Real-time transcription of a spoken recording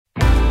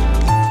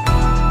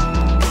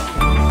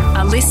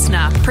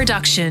listener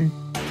production.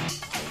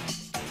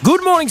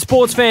 Good morning,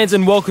 sports fans,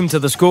 and welcome to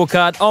The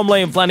Scorecard. I'm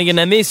Liam Flanagan,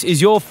 and this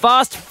is your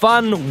fast,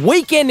 fun,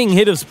 week-ending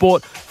hit of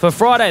sport for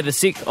Friday, the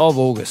 6th of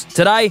August.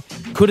 Today,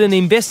 could an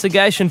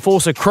investigation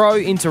force a crow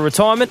into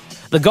retirement?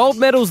 The gold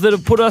medals that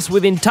have put us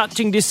within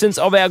touching distance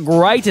of our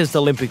greatest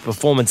Olympic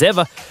performance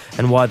ever,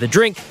 and why the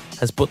drink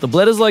has put the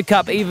Bledisloe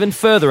Cup even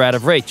further out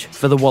of reach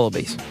for the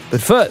Wallabies.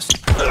 But first,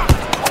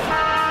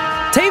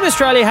 Team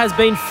Australia has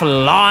been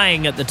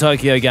flying at the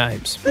Tokyo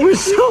Games. We're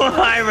so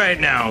high right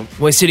now.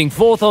 We're sitting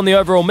fourth on the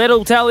overall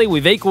medal tally.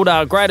 We've equalled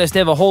our greatest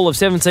ever haul of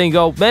 17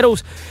 gold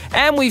medals,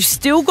 and we've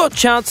still got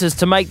chances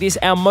to make this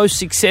our most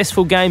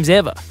successful Games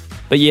ever.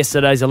 But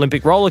yesterday's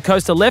Olympic roller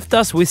coaster left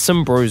us with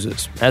some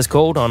bruises, as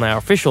called on our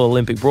official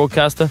Olympic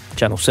broadcaster,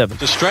 Channel 7.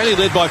 Australia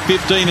led by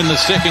 15 in the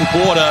second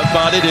quarter,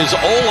 but it is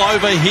all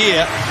over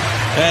here.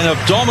 And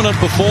a dominant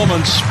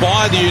performance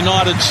by the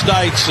United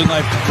States, and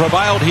they've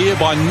prevailed here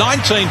by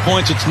 19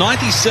 points. It's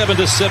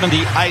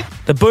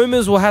 97-78. The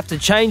Boomers will have to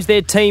change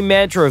their team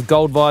mantra of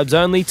gold vibes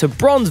only to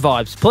bronze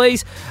vibes,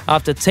 please,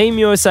 after Team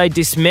USA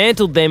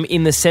dismantled them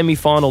in the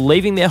semi-final,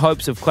 leaving their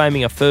hopes of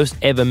claiming a first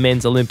ever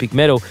men's Olympic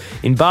medal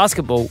in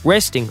basketball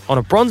resting on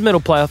a bronze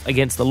medal playoff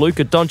against the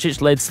Luka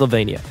Doncic-led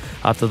Slovenia,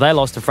 after they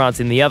lost to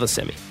France in the other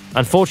semi.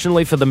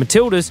 Unfortunately for the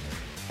Matildas,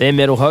 their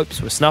medal hopes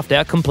were snuffed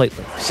out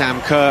completely. Sam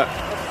Kerr,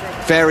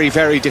 very,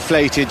 very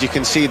deflated. You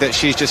can see that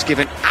she's just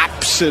given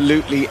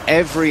absolutely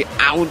every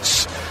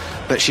ounce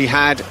that she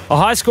had. A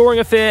high-scoring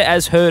affair,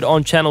 as heard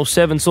on Channel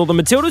 7, saw the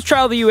Matildas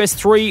trail the US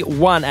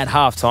 3-1 at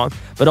halftime,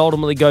 but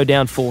ultimately go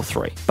down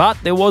 4-3. But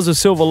there was a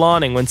silver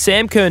lining when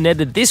Sam Kerr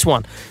netted this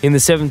one in the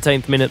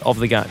 17th minute of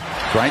the game.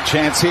 Great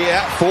chance here.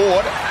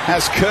 Ford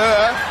has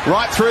Kerr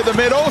right through the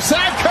middle.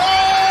 Sam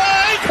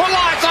Kerr,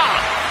 equaliser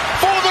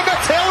for the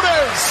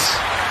Matildas.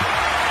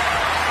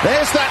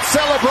 There's that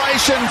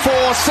celebration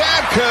for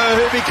Sam Kerr,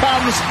 who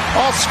becomes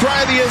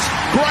Australia's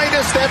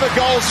greatest ever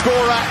goal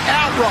scorer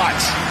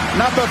outright.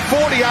 Number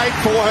 48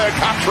 for her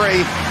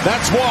country.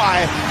 That's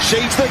why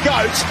she's the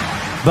GOAT.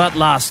 But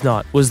last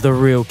night was the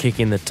real kick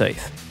in the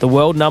teeth. The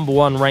world number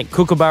 1 ranked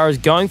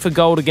Kookaburras going for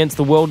gold against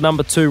the world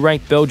number 2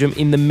 ranked Belgium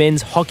in the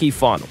men's hockey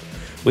final.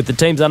 With the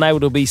teams unable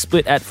to be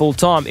split at full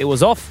time, it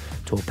was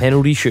off to a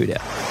penalty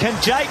shootout. Can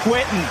Jake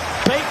Wetton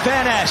beat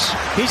Van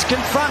Ash? He's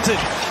confronted.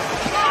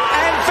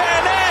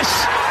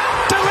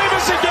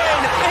 Delivers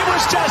again. It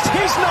was just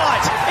his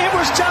night. It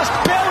was just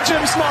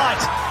Belgium's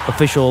night.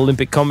 Official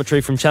Olympic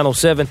commentary from Channel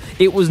 7.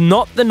 It was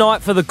not the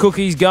night for the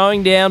Cookies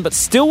going down, but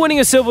still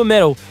winning a silver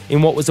medal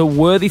in what was a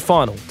worthy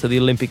final to the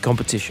Olympic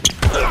competition.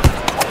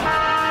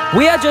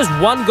 We are just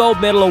one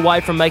gold medal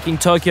away from making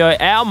Tokyo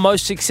our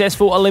most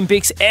successful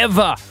Olympics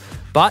ever.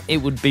 But it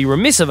would be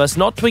remiss of us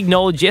not to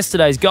acknowledge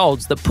yesterday's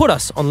golds that put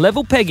us on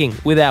level pegging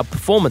with our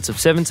performance of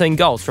 17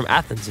 goals from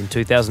Athens in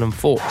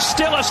 2004.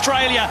 Still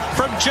Australia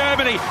from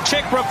Germany,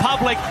 Czech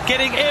Republic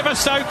getting ever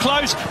so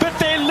close, but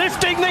they're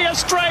lifting the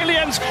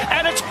Australians,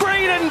 and it's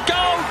green and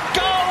gold,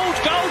 gold,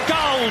 gold,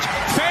 gold.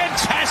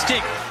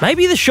 Fantastic.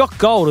 Maybe the shock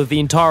gold of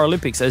the entire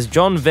Olympics as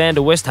John van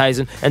der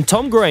Westhuizen and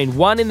Tom Green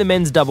won in the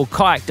men's double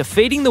kayak,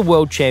 defeating the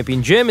world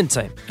champion German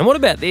team. And what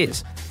about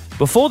this?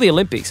 Before the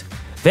Olympics,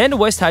 Van der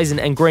Westhuizen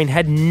and Green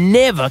had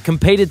never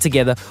competed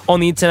together on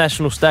the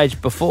international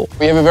stage before.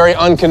 We have a very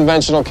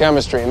unconventional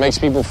chemistry. It makes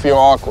people feel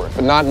awkward,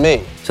 but not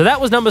me. So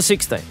that was number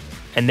 16.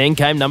 And then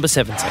came number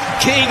 17.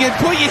 Keegan,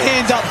 put your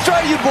hands up, throw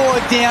your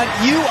board down.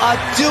 You are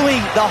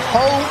doing the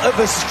whole of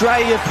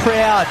Australia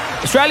proud.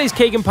 Australia's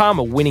Keegan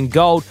Palmer winning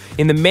gold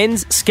in the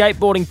men's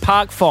skateboarding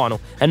park final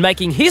and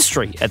making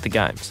history at the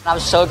Games. I'm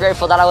so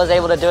grateful that I was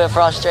able to do it for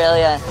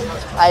Australia.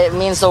 It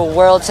means the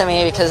world to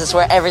me because it's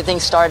where everything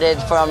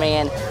started for me,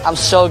 and I'm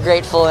so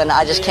grateful and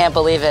I just can't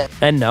believe it.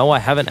 And no, I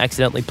haven't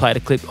accidentally played a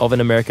clip of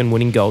an American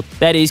winning gold.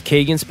 That is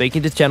Keegan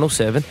speaking to Channel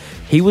 7.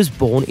 He was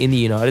born in the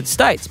United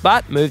States,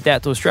 but moved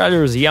out to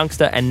Australia as a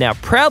youngster and now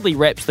proudly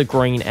reps the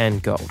green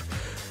and gold.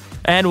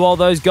 And while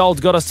those golds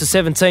got us to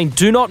 17,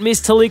 do not miss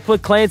Taliqua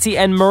Clancy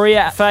and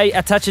Maria Faye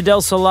Atacha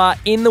del Solar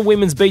in the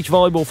women's beach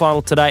volleyball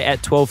final today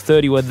at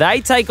 12:30, where they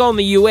take on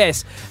the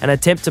US and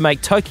attempt to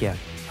make Tokyo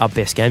our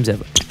best Games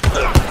ever.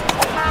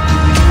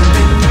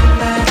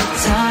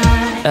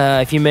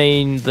 If you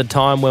mean the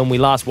time when we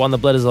last won the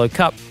Bledisloe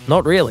Cup,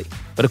 not really.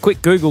 But a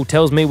quick Google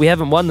tells me we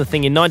haven't won the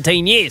thing in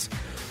 19 years.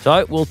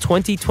 So will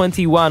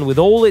 2021, with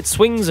all its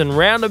swings and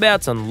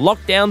roundabouts and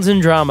lockdowns and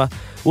drama,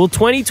 will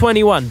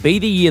 2021 be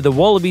the year the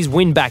Wallabies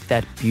win back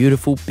that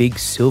beautiful big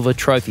silver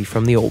trophy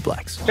from the All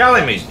Blacks? Tell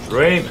him he's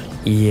dreaming.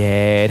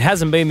 Yeah, it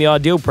hasn't been the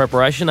ideal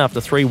preparation after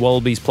 3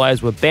 Wallabies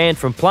players were banned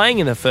from playing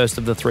in the first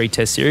of the 3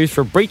 Test series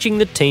for breaching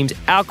the team's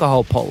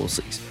alcohol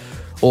policies.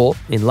 Or,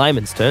 in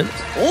layman's terms,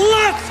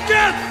 let's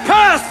get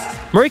pissed!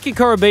 Marika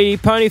Korobidi,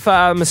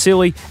 Ponifa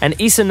Masili and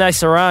Issa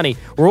Naisarani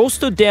were all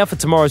stood down for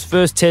tomorrow's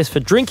first test for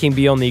drinking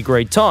beyond the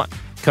agreed time.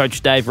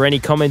 Coach Dave Rennie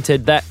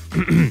commented that,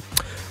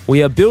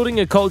 "We are building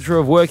a culture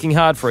of working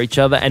hard for each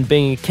other and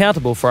being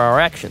accountable for our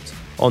actions.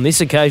 On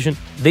this occasion,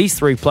 these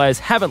 3 players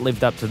haven't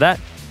lived up to that,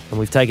 and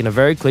we've taken a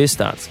very clear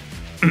stance."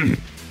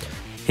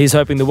 He's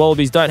hoping the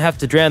Wallabies don't have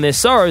to drown their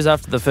sorrows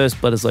after the first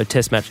Bledisloe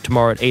Test match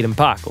tomorrow at Eden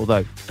Park,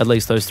 although at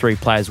least those 3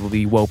 players will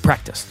be well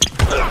practiced.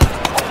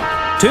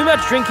 Too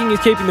much drinking is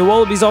keeping the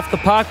Wallabies off the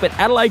park, but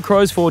Adelaide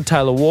Crows forward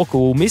Taylor Walker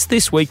will miss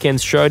this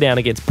weekend's showdown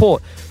against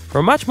Port for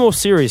a much more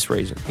serious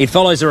reason. It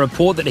follows a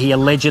report that he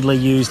allegedly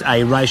used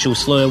a racial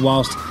slur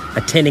whilst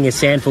attending a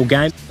Sandford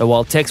game. But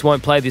while Tex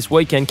won't play this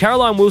weekend,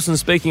 Caroline Wilson,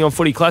 speaking on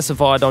Footy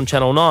Classified on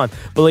Channel 9,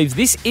 believes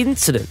this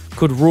incident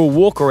could rule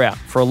Walker out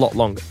for a lot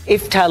longer.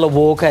 If Taylor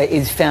Walker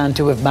is found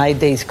to have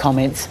made these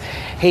comments,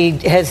 he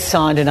has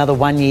signed another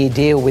 1-year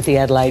deal with the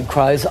Adelaide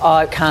Crows.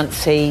 I can't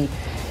see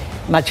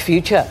much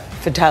future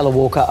for Taylor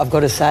Walker, I've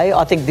got to say.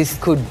 I think this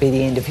could be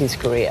the end of his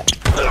career.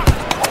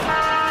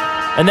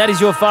 And that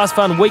is your Fast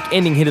Fun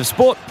week-ending hit of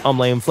sport. I'm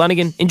Liam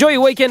Flanagan. Enjoy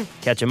your weekend.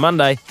 Catch you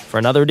Monday for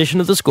another edition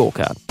of The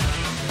Scorecard.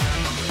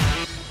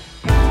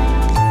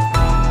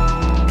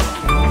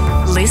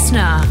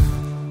 Listener.